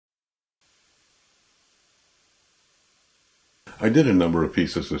I did a number of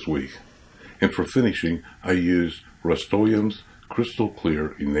pieces this week, and for finishing, I used Rust-Oleum's Crystal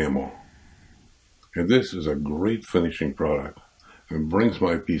Clear Enamel. And this is a great finishing product and brings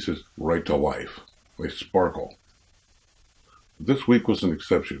my pieces right to life. They sparkle. This week was an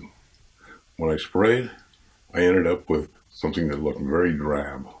exception. When I sprayed, I ended up with something that looked very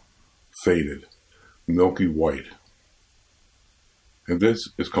drab, faded, milky white. And this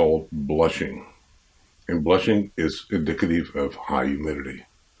is called blushing. And blushing is indicative of high humidity.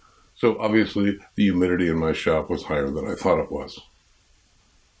 So obviously the humidity in my shop was higher than I thought it was.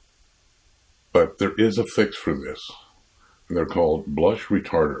 But there is a fix for this, and they're called blush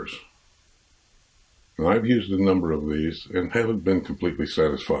retarders. And I've used a number of these and haven't been completely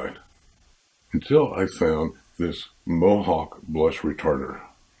satisfied until I found this Mohawk Blush Retarder.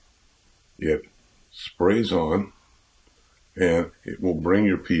 It sprays on and it will bring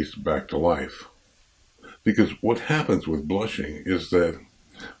your piece back to life. Because what happens with blushing is that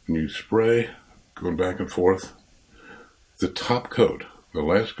when you spray, going back and forth, the top coat, the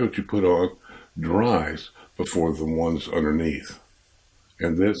last coat you put on, dries before the ones underneath.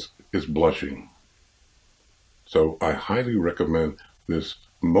 And this is blushing. So I highly recommend this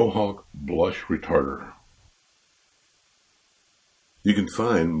Mohawk Blush Retarder. You can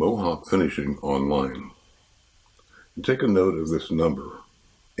find Mohawk Finishing online. And take a note of this number,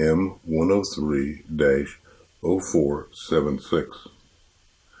 M103-0476.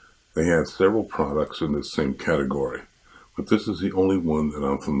 They have several products in this same category, but this is the only one that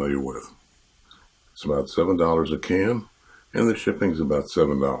I'm familiar with. It's about $7 a can, and the shipping's about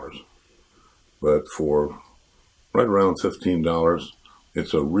 $7. But for right around $15,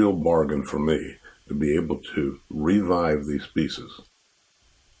 it's a real bargain for me to be able to revive these pieces.